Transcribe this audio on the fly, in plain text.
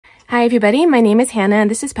Hi everybody, my name is Hannah and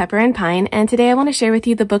this is Pepper and Pine, and today I want to share with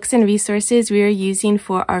you the books and resources we are using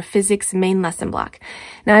for our physics main lesson block.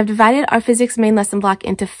 Now I've divided our physics main lesson block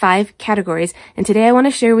into 5 categories, and today I want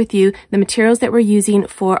to share with you the materials that we're using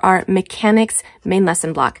for our mechanics main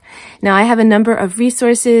lesson block. Now I have a number of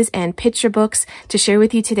resources and picture books to share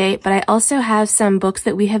with you today, but I also have some books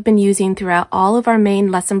that we have been using throughout all of our main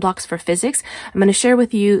lesson blocks for physics. I'm going to share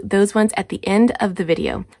with you those ones at the end of the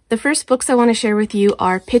video. The first books I want to share with you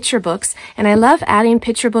are picture books, and I love adding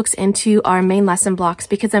picture books into our main lesson blocks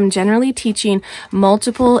because I'm generally teaching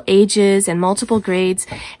multiple ages and multiple grades,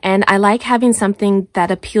 and I like having something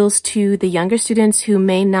that appeals to the younger students who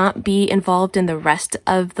may not be involved in the rest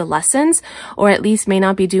of the lessons, or at least may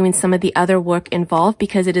not be doing some of the other work involved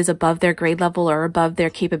because it is above their grade level or above their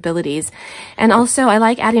capabilities. And also I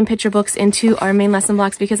like adding picture books into our main lesson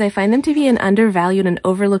blocks because I find them to be an undervalued and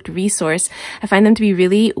overlooked resource. I find them to be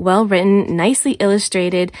really well written, nicely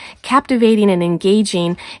illustrated, captivating and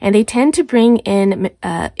engaging, and they tend to bring in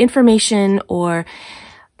information or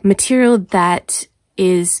material that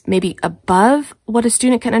is maybe above what a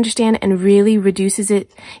student can understand and really reduces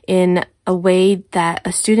it in a way that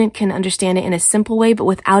a student can understand it in a simple way, but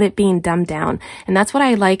without it being dumbed down. And that's what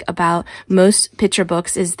I like about most picture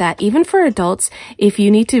books, is that even for adults, if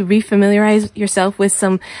you need to refamiliarize yourself with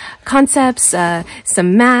some concepts,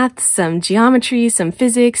 some math, some geometry, some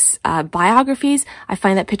physics, biographies, I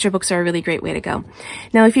find that picture books are a really great way to go.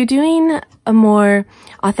 Now, if you're doing a more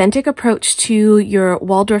authentic approach to your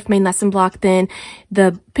Waldorf main lesson block, then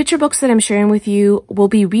the picture books that I'm sharing with you will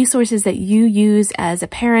be resources that you use as a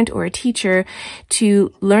parent or a teacher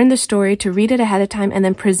to learn the story, to read it ahead of time, and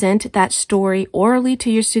then present that story orally to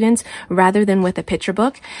your students rather than with a picture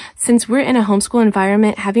book. Since we're in a homeschool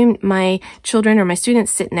environment, having my children or my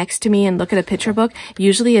students sit next to me and look at a picture book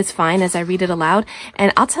usually is fine as I read it aloud.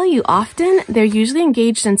 And I'll tell you, often they're usually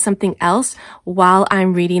engaged in something else while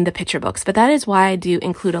I'm reading the picture books. But that is why I do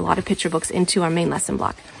include a lot of picture books into our main lesson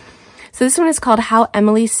block. So this one is called How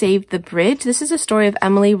Emily Saved the Bridge. This is a story of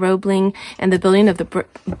Emily Roebling and the building of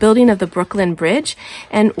the Brooklyn Bridge.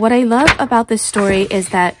 And what I love about this story is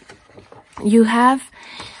that you have,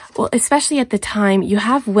 well, especially at the time, you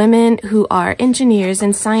have women who are engineers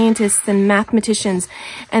and scientists and mathematicians,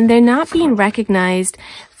 and they're not being recognized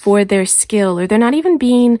for their skill, or they're not even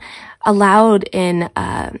being allowed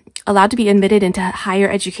to be admitted into higher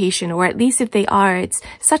education, or at least if they are, it's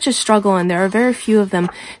such a struggle and there are very few of them.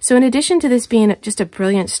 So in addition to this being just a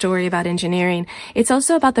brilliant story about engineering, it's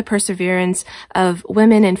also about the perseverance of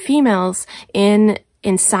women and females in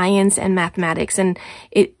science and mathematics. And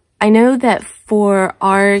I know that for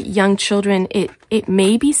our young children, it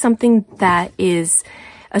may be something that is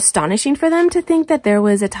astonishing for them to think that there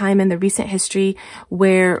was a time in the recent history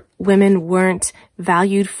where women weren't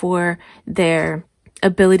valued for their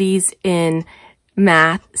abilities in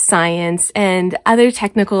math, science, and other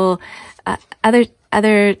technical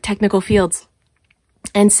fields.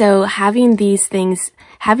 And so having these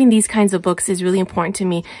kinds of books is really important to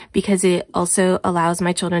me because it also allows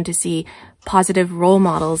my children to see positive role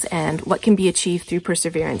models and what can be achieved through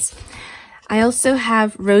perseverance. I also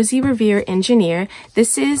have Rosie, Revere, Engineer.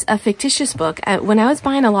 This is a fictitious book. When I was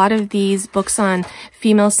buying a lot of these books on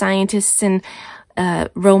female scientists and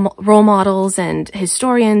role models and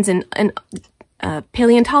historians and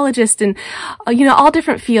paleontologists and, all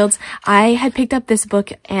different fields, I had picked up this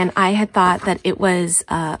book and I had thought that it was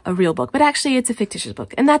a real book, but actually it's a fictitious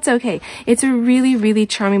book, and that's okay. It's a really, really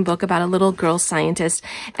charming book about a little girl scientist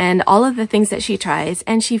and all of the things that she tries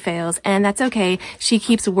and she fails, and that's okay. She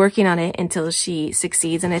keeps working on it until she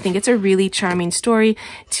succeeds, and I think it's a really charming story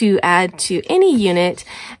to add to any unit,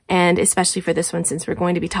 and especially for this one since we're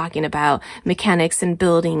going to be talking about mechanics and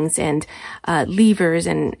buildings and levers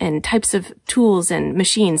and types of tools and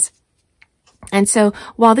machines. And so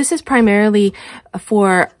while this is primarily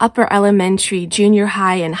for upper elementary, junior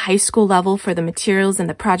high, and high school level for the materials and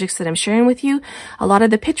the projects that I'm sharing with you, a lot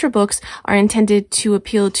of the picture books are intended to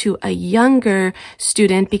appeal to a younger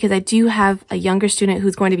student because I do have a younger student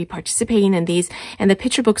who's going to be participating in these, and the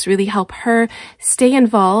picture books really help her stay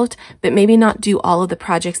involved, but maybe not do all of the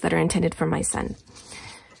projects that are intended for my son.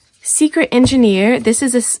 Secret Engineer, this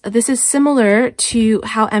is similar to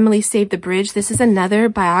How Emily Saved the Bridge. This is another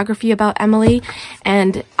biography about Emily,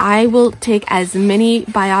 and I will take as many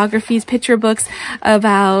biographies, picture books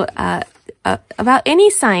about any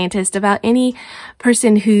scientist, about any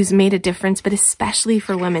person who's made a difference, but especially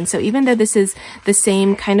for women. So even though this is the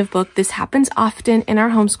same kind of book, this happens often in our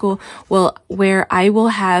homeschool, where I will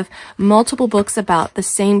have multiple books about the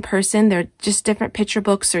same person. They're just different picture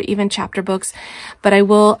books or even chapter books, but I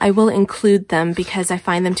will include them because I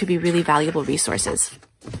find them to be really valuable resources.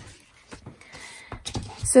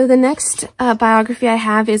 So the next biography I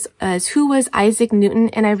have is Who Was Isaac Newton?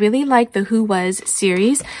 And I really like the Who Was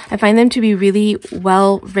series. I find them to be really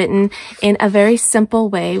well written in a very simple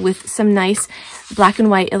way with some nice black and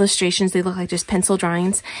white illustrations. They look like just pencil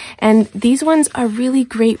drawings. And these ones are really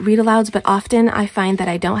great read-alouds, but often I find that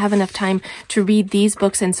I don't have enough time to read these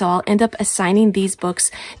books, and so I'll end up assigning these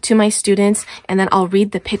books to my students, and then I'll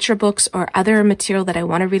read the picture books or other material that I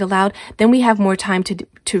want to read aloud. Then we have more time to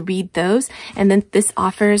read those, and then this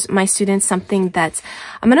offers my students something that's,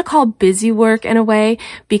 I'm going to call busy work in a way,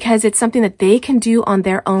 because it's something that they can do on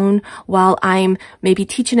their own while I'm maybe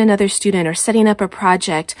teaching another student or setting up a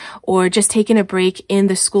project or just taking a break in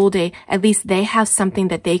the school day. At least they have something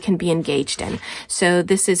that they can be engaged in. So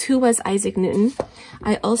this is Who Was Isaac Newton?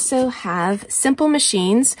 I also have Simple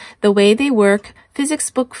Machines, The Way They Work, physics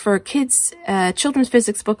book for kids, children's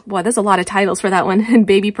physics book. Boy, there's a lot of titles for that one, and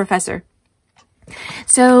Baby Professor.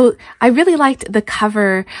 So I really liked the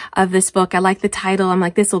cover of this book. I like the title. I'm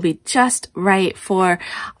like, this will be just right for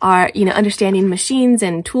our, understanding machines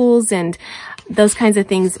and tools and those kinds of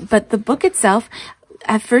things. But the book itself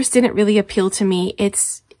at first didn't really appeal to me.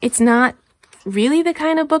 It's not really the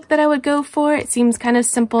kind of book that I would go for. It seems kind of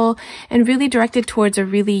simple and really directed towards a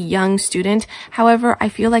really young student. However, I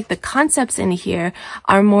feel like the concepts in here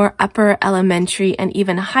are more upper elementary and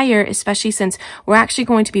even higher, especially since we're actually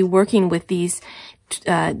going to be working with these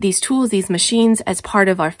tools, these machines as part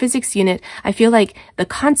of our physics unit. I feel like the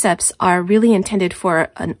concepts are really intended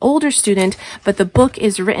for an older student, but the book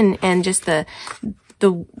is written and just the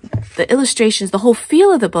illustrations, the whole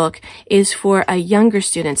feel of the book is for a younger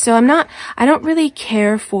student. So I don't really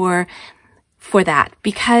care for that,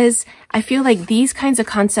 because I feel like these kinds of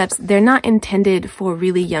concepts, they're not intended for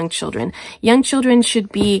really young children. Young children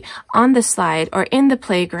should be on the slide or in the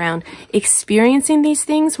playground experiencing these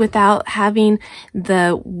things without having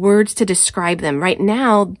the words to describe them. Right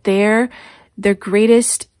now, their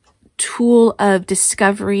greatest tool of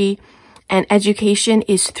discovery and education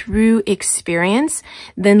is through experience.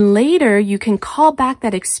 Then later you can call back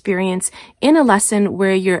that experience in a lesson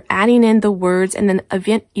where you're adding in the words, and then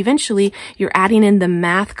eventually you're adding in the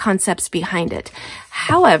math concepts behind it.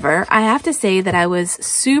 However, I have to say that I was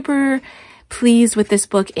super pleased with this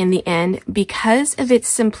book in the end because of its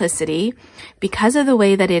simplicity, because of the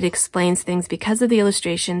way that it explains things, because of the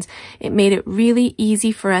illustrations. It made it really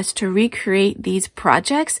easy for us to recreate these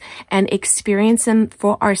projects and experience them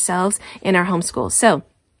for ourselves in our homeschool. So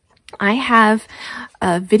I have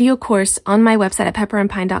a video course on my website at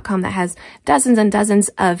pepperandpine.com that has dozens and dozens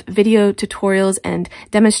of video tutorials and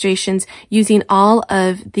demonstrations using all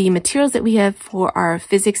of the materials that we have for our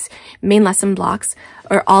physics main lesson blocks,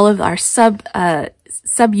 or all of our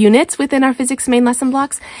sub-units within our physics main lesson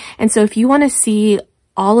blocks. And so if you want to see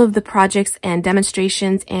all of the projects and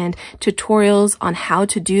demonstrations and tutorials on how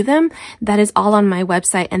to do them, that is all on my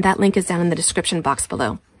website, and that link is down in the description box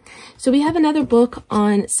below. So we have another book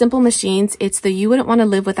on simple machines. It's the You Wouldn't Want to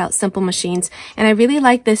Live Without Simple Machines. And I really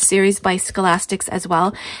like this series by Scholastics as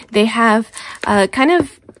well. They have kind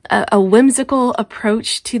of a whimsical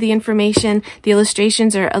approach to the information. The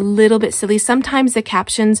illustrations are a little bit silly. Sometimes the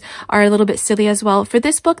captions are a little bit silly as well. For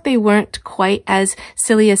this book, they weren't quite as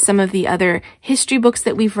silly as some of the other history books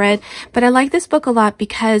that we've read. But I like this book a lot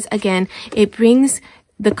because, again, it brings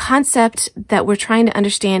the concept that we're trying to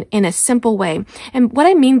understand in a simple way. And what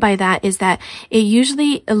I mean by that is that it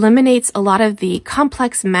usually eliminates a lot of the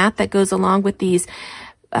complex math that goes along with these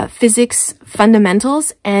physics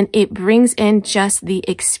fundamentals, and it brings in just the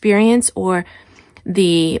experience or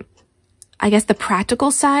the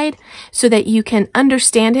practical side so that you can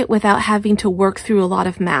understand it without having to work through a lot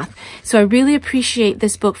of math. So I really appreciate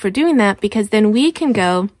this book for doing that, because then we can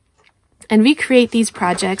go and recreate these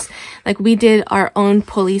projects. Like we did our own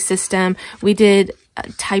pulley system. We did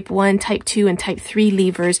type 1, type 2, and type 3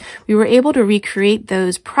 levers. We were able to recreate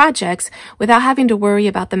those projects without having to worry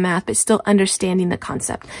about the math, but still understanding the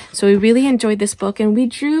concept. So we really enjoyed this book, and we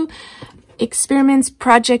drew experiments,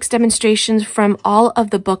 projects, demonstrations from all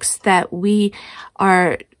of the books that we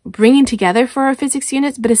are bringing together for our physics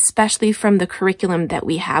units, but especially from the curriculum that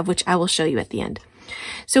we have, which I will show you at the end.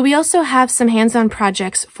 So we also have some hands-on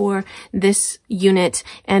projects for this unit,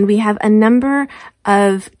 and we have a number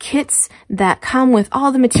of kits that come with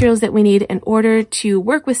all the materials that we need in order to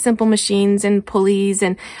work with simple machines and pulleys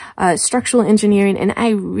and structural engineering. And I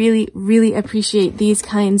really, really appreciate these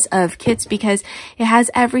kinds of kits because it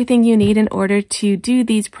has everything you need in order to do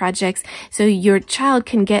these projects, so your child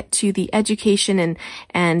can get to the education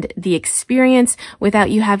and the experience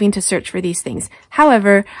without you having to search for these things.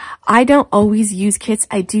 However, I don't always use kits.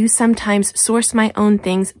 I do sometimes source my own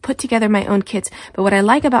things, put together my own kits. But what I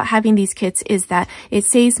like about having these kits is that It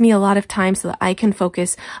saves me a lot of time so that I can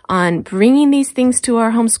focus on bringing these things to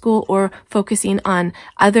our homeschool or focusing on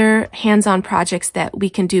other hands-on projects that we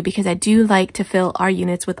can do, because I do like to fill our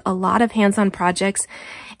units with a lot of hands-on projects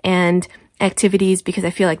and activities, because I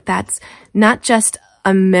feel like that's not just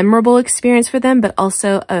a memorable experience for them, but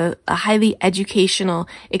also a highly educational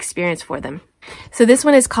experience for them. So this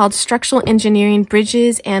one is called Structural Engineering,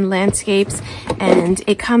 Bridges and Landscapes, and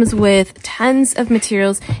it comes with tons of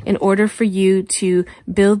materials in order for you to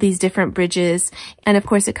build these different bridges. And of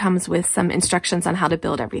course, it comes with some instructions on how to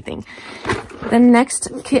build everything. The next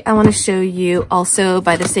kit I want to show you, also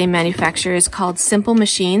by the same manufacturer, is called Simple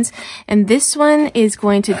Machines. And this one is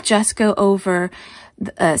going to just go over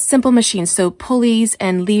simple machines, so pulleys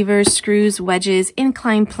and levers, screws, wedges,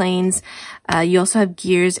 incline planes. You also have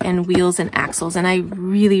gears and wheels and axles. And I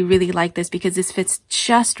really, really like this because this fits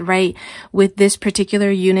just right with this particular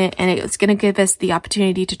unit. And it's going to give us the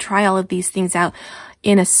opportunity to try all of these things out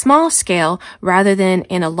in a small scale rather than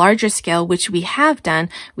in a larger scale, which we have done.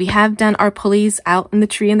 We have done our pulleys out in the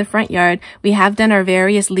tree in the front yard. We have done our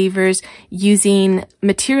various levers using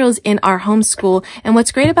materials in our homeschool. And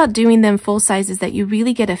what's great about doing them full size is that you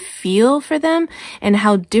really get a feel for them and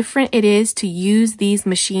how different it is to use these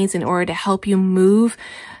machines in order to help you move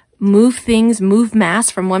things, move mass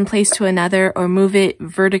from one place to another, or move it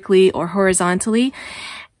vertically or horizontally.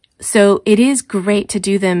 So it is great to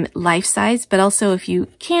do them life-size, but also if you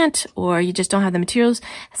can't or you just don't have the materials,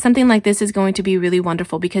 something like this is going to be really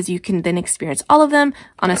wonderful because you can then experience all of them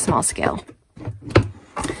on a small scale.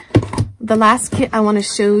 The last kit I want to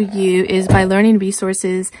show you is by Learning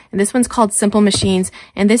Resources, and this one's called Simple Machines,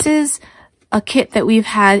 and this is a kit that we've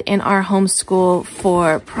had in our homeschool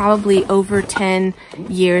for probably over 10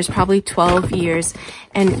 years, probably 12 years,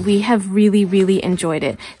 and we have really, really enjoyed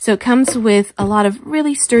it. So it comes with a lot of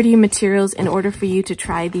really sturdy materials in order for you to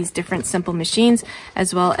try these different simple machines,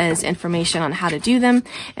 as well as information on how to do them.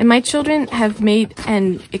 And my children have made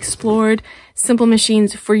and explored simple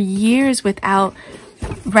machines for years without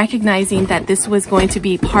recognizing that this was going to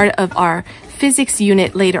be part of our physics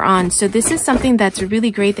unit later on. So this is something that's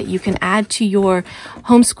really great that you can add to your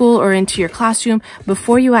homeschool or into your classroom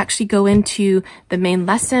before you actually go into the main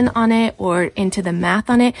lesson on it or into the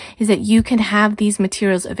math on it, is that you can have these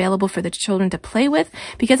materials available for the children to play with.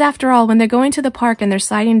 Because after all, when they're going to the park and they're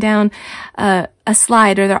sliding down a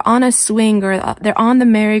slide, or they're on a swing, or they're on the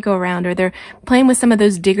merry-go-round, or they're playing with some of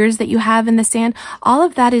those diggers that you have in the sand, all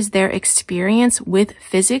of that is their experience with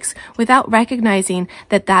physics without recognizing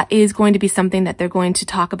that that is going to be something that they're going to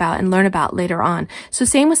talk about and learn about later on. So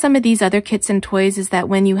same with some of these other kits and toys, is that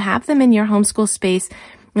when you have them in your homeschool space,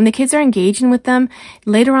 when the kids are engaging with them,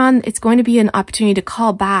 later on, it's going to be an opportunity to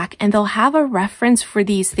call back, and they'll have a reference for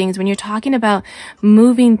these things. When you're talking about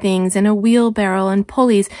moving things and a wheelbarrow and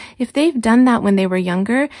pulleys, if they've done that when they were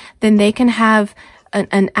younger, then they can have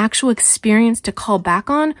an actual experience to call back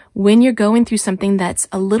on when you're going through something that's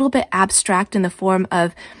a little bit abstract in the form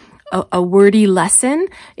of a wordy lesson.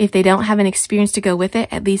 If they don't have an experience to go with it,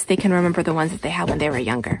 at least they can remember the ones that they had when they were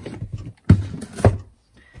younger.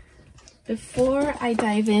 Before I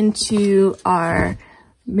dive into our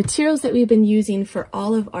materials that we've been using for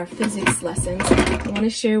all of our physics lessons, I want to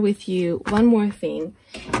share with you one more thing.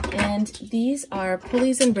 And these are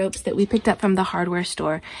pulleys and ropes that we picked up from the hardware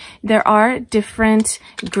store. There are different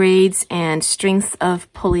grades and strengths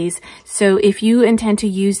of pulleys. So if you intend to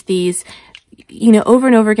use these, you know, over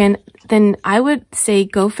and over again, then I would say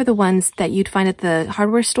go for the ones that you'd find at the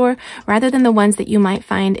hardware store rather than the ones that you might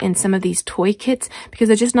find in some of these toy kits, because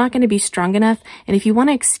they're just not going to be strong enough. And if you want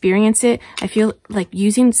to experience it, I feel like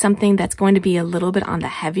using something that's going to be a little bit on the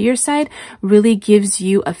heavier side really gives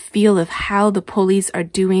you a feel of how the pulleys are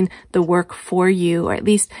doing the work for you, or at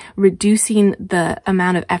least reducing the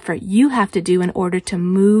amount of effort you have to do in order to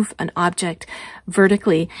move an object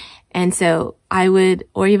vertically. And so I would,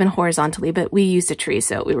 or even horizontally, but we used a tree,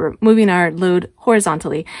 so we were moving our load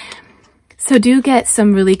horizontally. So do get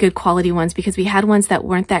some really good quality ones, because we had ones that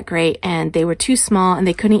weren't that great and they were too small and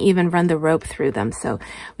they couldn't even run the rope through them. So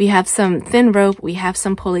we have some thin rope, we have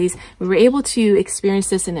some pulleys. We were able to experience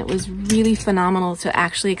this, and it was really phenomenal to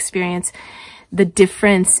actually experience the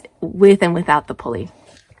difference with and without the pulley.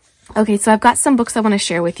 Okay, so I've got some books I want to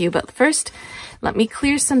share with you, but first, let me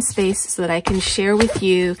clear some space so that I can share with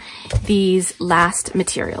you these last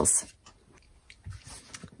materials.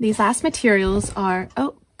 These last materials are,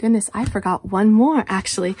 oh goodness, I forgot one more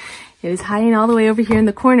actually. It was hiding all the way over here in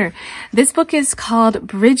the corner. This book is called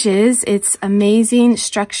Bridges. It's Amazing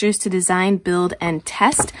Structures to Design, Build, and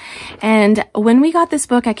Test. And when we got this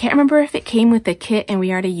book, I can't remember if it came with the kit and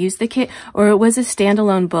we already used the kit or it was a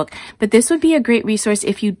standalone book. But this would be a great resource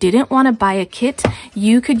if you didn't want to buy a kit.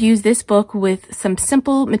 You could use this book with some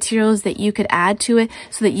simple materials that you could add to it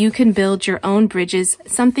so that you can build your own bridges.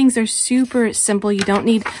 Some things are super simple. You don't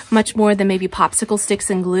need much more than maybe popsicle sticks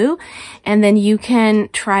and glue. And then you can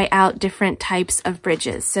try out different types of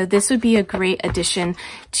bridges. So this would be a great addition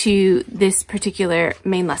to this particular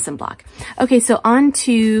main lesson block. Okay, so on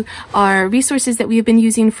to our resources that we've been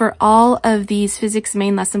using for all of these physics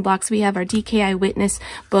main lesson blocks. We have our DKI Witness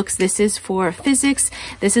books. This is for physics.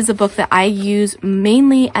 This is a book that I use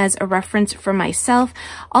mainly as a reference for myself.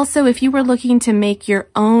 Also, if you were looking to make your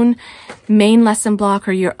own main lesson block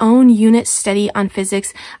or your own unit study on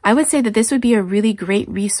physics, I would say that this would be a really great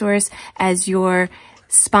resource as your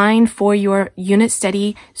spine for your unit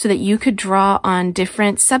study so that you could draw on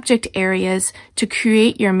different subject areas to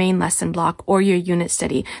create your main lesson block or your unit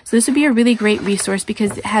study. So this would be a really great resource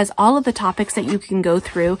because it has all of the topics that you can go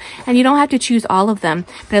through and you don't have to choose all of them,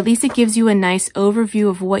 but at least it gives you a nice overview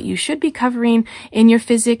of what you should be covering in your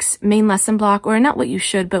physics main lesson block, or not what you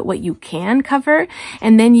should, but what you can cover.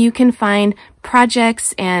 And then you can find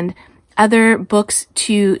projects and other books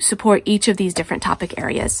to support each of these different topic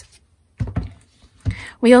areas.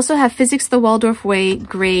 We also have Physics the Waldorf Way,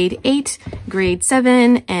 Grade 8, Grade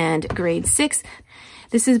 7, and Grade 6.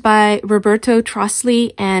 This is by Roberto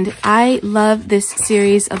Trosli, and I love this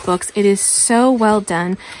series of books. It is so well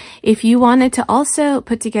done. If you wanted to also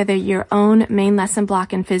put together your own main lesson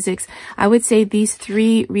block in physics, I would say these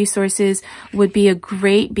 3 resources would be a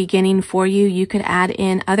great beginning for you. You could add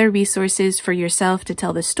in other resources for yourself to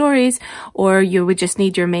tell the stories, or you would just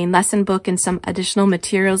need your main lesson book and some additional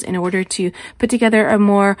materials in order to put together a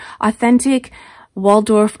more authentic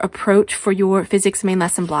Waldorf approach for your physics main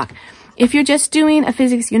lesson block. If you're just doing a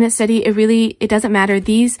physics unit study, it doesn't matter.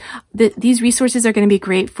 These resources are going to be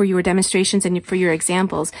great for your demonstrations and for your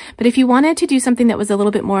examples. But if you wanted to do something that was a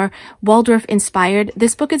little bit more Waldorf inspired,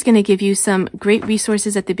 this book is going to give you some great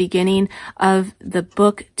resources at the beginning of the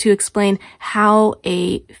book to explain how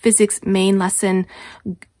a physics main lesson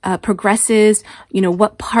progresses,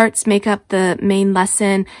 what parts make up the main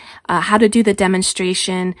lesson, how to do the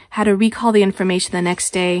demonstration, how to recall the information the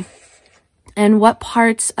next day, and what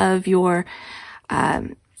parts of your,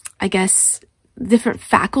 different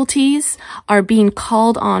faculties are being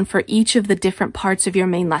called on for each of the different parts of your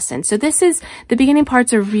main lesson. So the beginning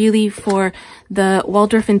parts are really for the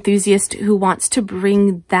Waldorf enthusiast who wants to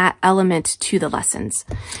bring that element to the lessons.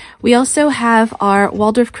 We also have our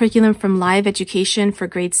Waldorf curriculum from Live Education for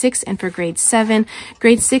grade 6 and for grade 7.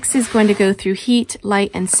 Grade 6 is going to go through heat,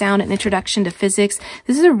 light, and sound, and introduction to physics.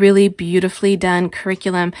 This is a really beautifully done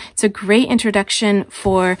curriculum. It's a great introduction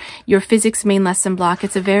for your physics main lesson block.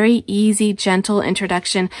 It's a very easy, gentle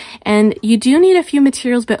introduction, and you do need a few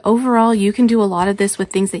materials, but overall you can do a lot of this with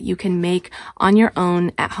things that you can make on your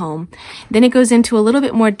own at home. Then it goes into a little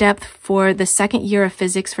bit more depth for the second year of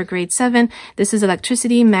physics for grade 7. This is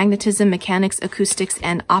electricity, magnetism, mechanics, acoustics,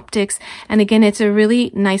 and optics. And again, it's a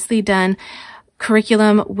really nicely done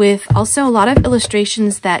curriculum with also a lot of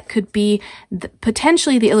illustrations that could be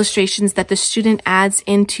potentially the illustrations that the student adds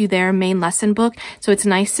into their main lesson book. So it's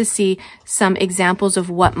nice to see some examples of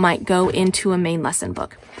what might go into a main lesson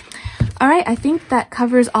book. All right, I think that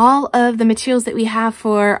covers all of the materials that we have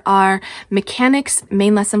for our mechanics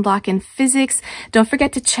main lesson block in physics. Don't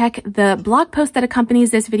forget to check the blog post that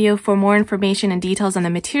accompanies this video for more information and details on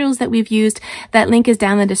the materials that we've used. That link is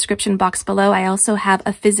down in the description box below. I also have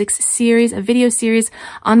a physics series, a video series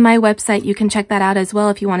on my website. You can check that out as well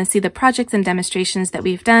if you want to see the projects and demonstrations that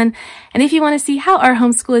we've done. And if you want to see how our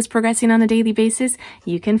homeschool is progressing on a daily basis,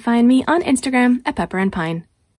 you can find me on Instagram at Pepper and Pine.